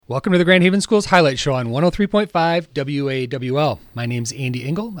Welcome to the Grand Haven Schools Highlight Show on 103.5 WAWL. My name's Andy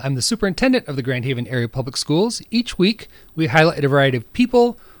Engel. I'm the superintendent of the Grand Haven Area Public Schools. Each week, we highlight a variety of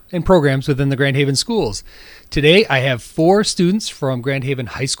people and programs within the Grand Haven Schools. Today, I have 4 students from Grand Haven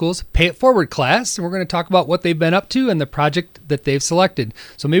High School's Pay It Forward class, and we're going to talk about what they've been up to and the project that they've selected.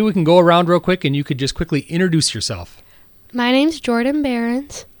 So maybe we can go around real quick, and you could just quickly introduce yourself. My name's Jordan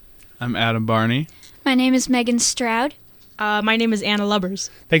Behrens. I'm Adam Barney. My name is Megan Stroud. My name is Anna Lubbers.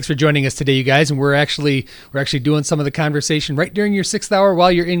 Thanks for joining us today, you guys. And we're actually doing some of the conversation right during your 6th hour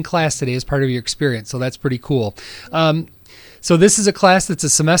while you're in class today as part of your experience. So that's pretty cool. So this is a class that's a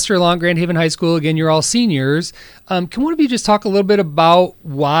semester long, Grand Haven High School. Again, you're all seniors. Can one of you just talk a little bit about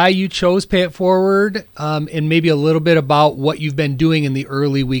why you chose Pay It Forward, and maybe a little bit about what you've been doing in the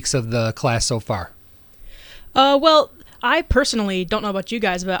early weeks of the class so far? Well, I personally don't know about you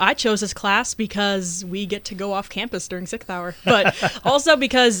guys, but I chose this class because we get to go off campus during 6th hour, but also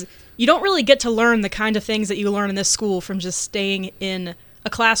because you don't really get to learn the kind of things that you learn in this school from just staying in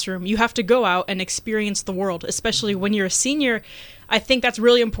a classroom. You have to go out and experience the world, especially when you're a senior. I think that's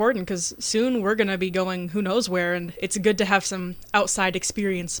really important because soon we're going to be going who knows where, and it's good to have some outside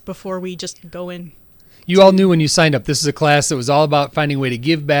experience before we just go in. You all knew when you signed up, this is a class that was all about finding a way to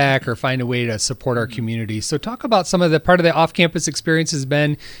give back or find a way to support our community. So talk about some of the part of the off-campus experience has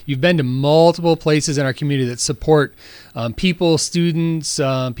been, you've been to multiple places in our community that support people, students,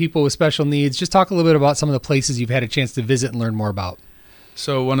 people with special needs. Just talk a little bit about some of the places you've had a chance to visit and learn more about.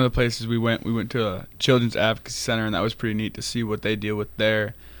 So one of the places we went to a Children's Advocacy Center, and that was pretty neat to see what they deal with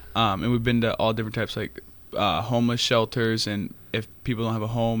there. And we've been to all different types, like homeless shelters, and if people don't have a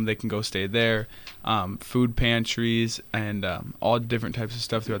home, they can go stay there. Food pantries, and all different types of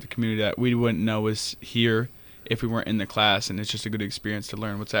stuff throughout the community that we wouldn't know was here if we weren't in the class, and it's just a good experience to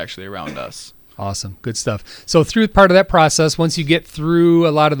learn what's actually around us. Awesome. Good stuff. So through part of that process, once you get through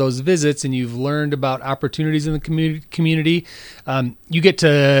a lot of those visits and you've learned about opportunities in the community, you get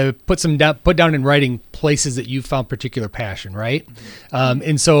to put down in writing places that you found particular passion, right? Mm-hmm.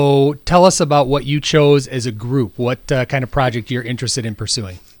 And so tell us about what you chose as a group, what kind of project you're interested in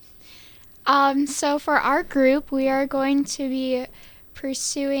pursuing. So for our group, we are going to be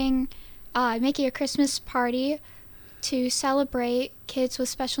pursuing making a Christmas party to celebrate kids with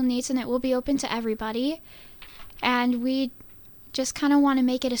special needs, and it will be open to everybody. And we just kind of want to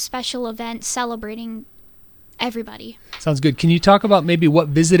make it a special event celebrating everybody. Sounds good. Can you talk about maybe what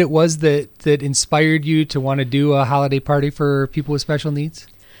visit it was that inspired you to want to do a holiday party for people with special needs?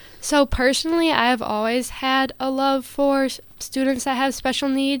 So personally, I've always had a love for students that have special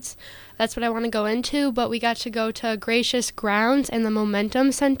needs. That's what I want to go into, but we got to go to Gracious Grounds and the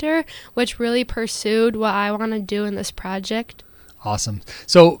Momentum Center, which really pursued what I want to do in this project. Awesome.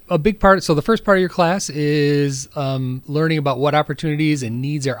 So the first part of your class is learning about what opportunities and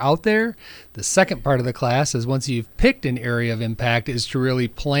needs are out there. The second part of the class is, once you've picked an area of impact, is to really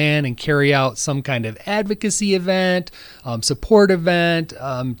plan and carry out some kind of advocacy event, support event,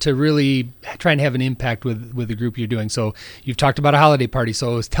 to really try and have an impact with the group you're doing. So you've talked about a holiday party.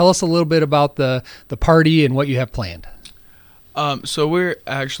 So tell us a little bit about the party and what you have planned. So we're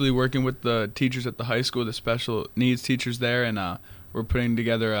actually working with the teachers at the high school, the special needs teachers there, and we're putting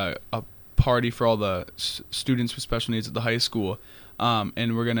together a party for all the students with special needs at the high school.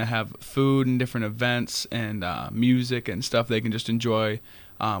 And we're going to have food and different events and music and stuff they can just enjoy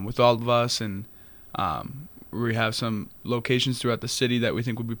with all of us. And we have some locations throughout the city that we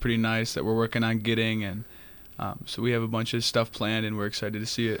think would be pretty nice that we're working on getting, and so we have a bunch of stuff planned, and we're excited to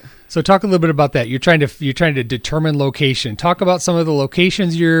see it. So talk a little bit about that. You're trying to determine location. Talk about some of the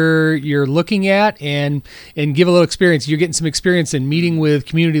locations you're looking at, and give a little experience. You're getting some experience in meeting with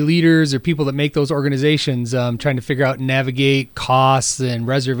community leaders or people that make those organizations, trying to figure out and navigate costs and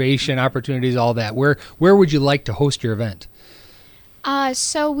reservation opportunities, all that. Where would you like to host your event?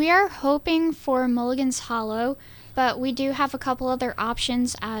 So we are hoping for Mulligan's Hollow, but we do have a couple other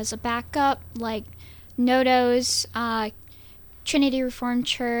options as a backup, like Nodo's, Trinity Reformed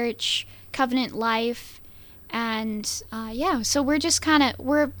Church, Covenant Life, and so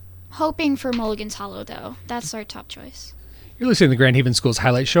we're hoping for Mulligan's Hollow, though. That's our top choice. You're listening to the Grand Haven Schools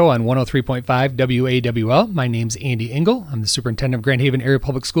Highlight Show on 103.5 WAWL. My name's Andy Engel. I'm the superintendent of Grand Haven Area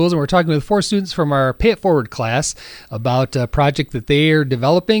Public Schools, and we're talking with 4 students from our Pay It Forward class about a project that they are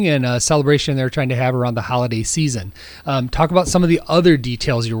developing and a celebration they're trying to have around the holiday season. Talk about some of the other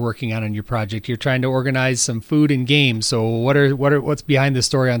details you're working on your project. You're trying to organize some food and games. So what's behind the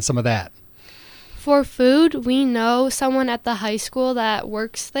story on some of that? For food, we know someone at the high school that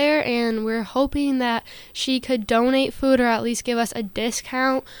works there, and we're hoping that she could donate food or at least give us a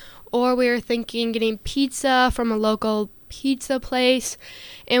discount. Or we were thinking getting pizza from a local pizza place,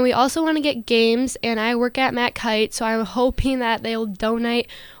 and we also want to get games, and I work at Matt Kite, so I'm hoping that they'll donate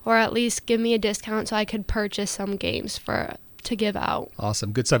or at least give me a discount so I could purchase some games to give out.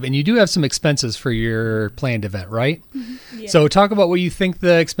 Awesome. Good stuff. And you do have some expenses for your planned event, right? Yeah. So talk about what you think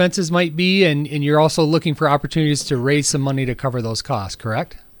the expenses might be, and you're also looking for opportunities to raise some money to cover those costs,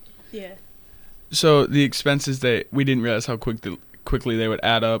 correct? Yeah. So the expenses we didn't realize how quickly they would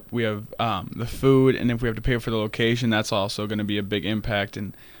add up. We have the food, and if we have to pay for the location, that's also going to be a big impact.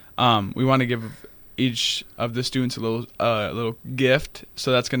 And we want to give each of the students a little gift,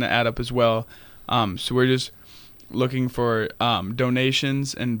 so that's going to add up as well. So we're just looking for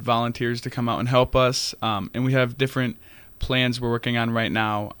donations and volunteers to come out and help us. And we have different plans we're working on right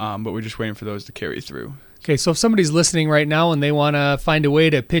now, but we're just waiting for those to carry through. Okay, so if somebody's listening right now and they want to find a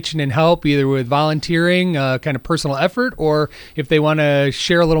way to pitch in and help, either with volunteering, kind of personal effort, or if they want to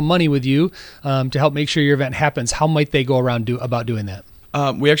share a little money with you to help make sure your event happens, how might they go around about doing that?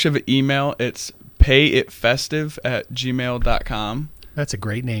 We actually have an email. It's payitfestive@gmail.com. That's a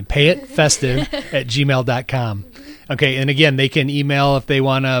great name, payitfestive@gmail.com. Okay, and again, they can email if they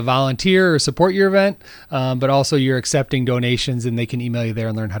want to volunteer or support your event, but also you're accepting donations, and they can email you there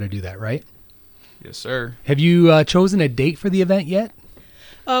and learn how to do that, right? Yes, sir. Have you chosen a date for the event yet?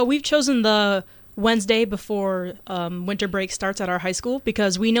 We've chosen the Wednesday before winter break starts at our high school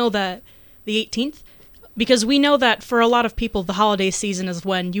because we know that the 18th, because we know that for a lot of people, the holiday season is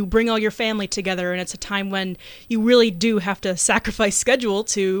when you bring all your family together, and it's a time when you really do have to sacrifice schedule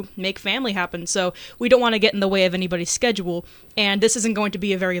to make family happen. So we don't want to get in the way of anybody's schedule, and this isn't going to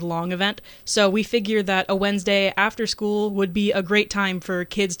be a very long event. So we figure that a Wednesday after school would be a great time for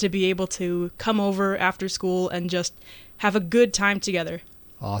kids to be able to come over after school and just have a good time together.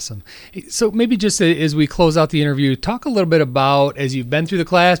 Awesome. So maybe just as we close out the interview, talk a little bit about, as you've been through the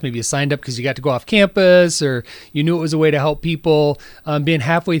class, maybe you signed up because you got to go off campus or you knew it was a way to help people, being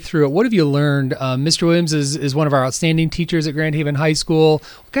halfway through it. What have you learned? Mr. Williams is one of our outstanding teachers at Grand Haven High School.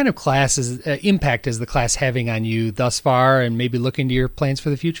 What kind of impact is the class having on you thus far, and maybe look into your plans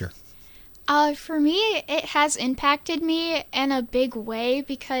for the future? For me, it has impacted me in a big way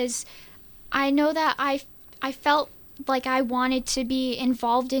because I know that I felt like I wanted to be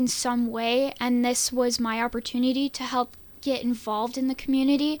involved in some way, and this was my opportunity to help get involved in the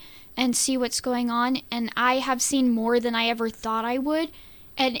community and see what's going on, and I have seen more than I ever thought I would,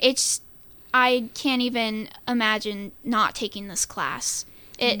 and I can't even imagine not taking this class.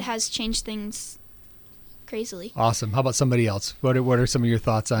 It has changed things crazily. Awesome. How about somebody else? What are some of your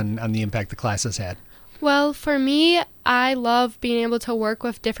thoughts on the impact the class has had? Well, for me, I love being able to work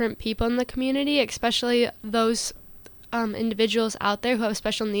with different people in the community, especially those individuals out there who have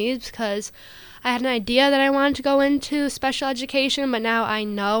special needs, because I had an idea that I wanted to go into special education, but now I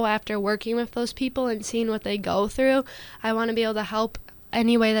know after working with those people and seeing what they go through, I want to be able to help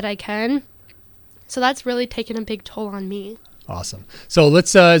any way that I can. So that's really taken a big toll on me. Awesome. So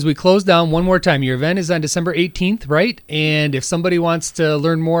let's, as we close down one more time, your event is on December 18th, right? And if somebody wants to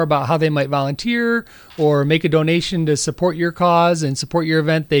learn more about how they might volunteer or make a donation to support your cause and support your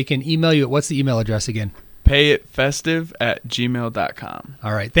event, they can email you. What's the email address again? payitfestive@gmail.com.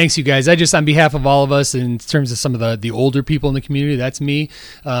 All right. Thanks, you guys. On behalf of all of us, in terms of some of the older people in the community, that's me.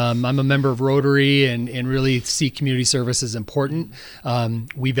 I'm a member of Rotary and really see community service as important.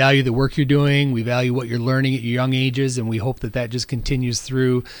 We value the work you're doing. We value what you're learning at your young ages, and we hope that just continues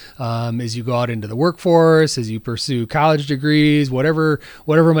through as you go out into the workforce, as you pursue college degrees, whatever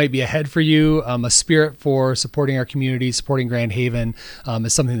might be ahead for you. A spirit for supporting our community, supporting Grand Haven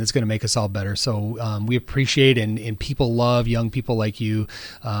is something that's going to make us all better. So we appreciate and people love young people like you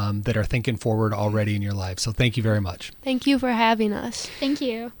that are thinking forward already in your life. So thank you very much. Thank you for having us. Thank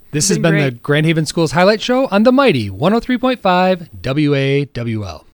you. This has been the Grand Haven Schools Highlight Show on the mighty 103.5 WAWL.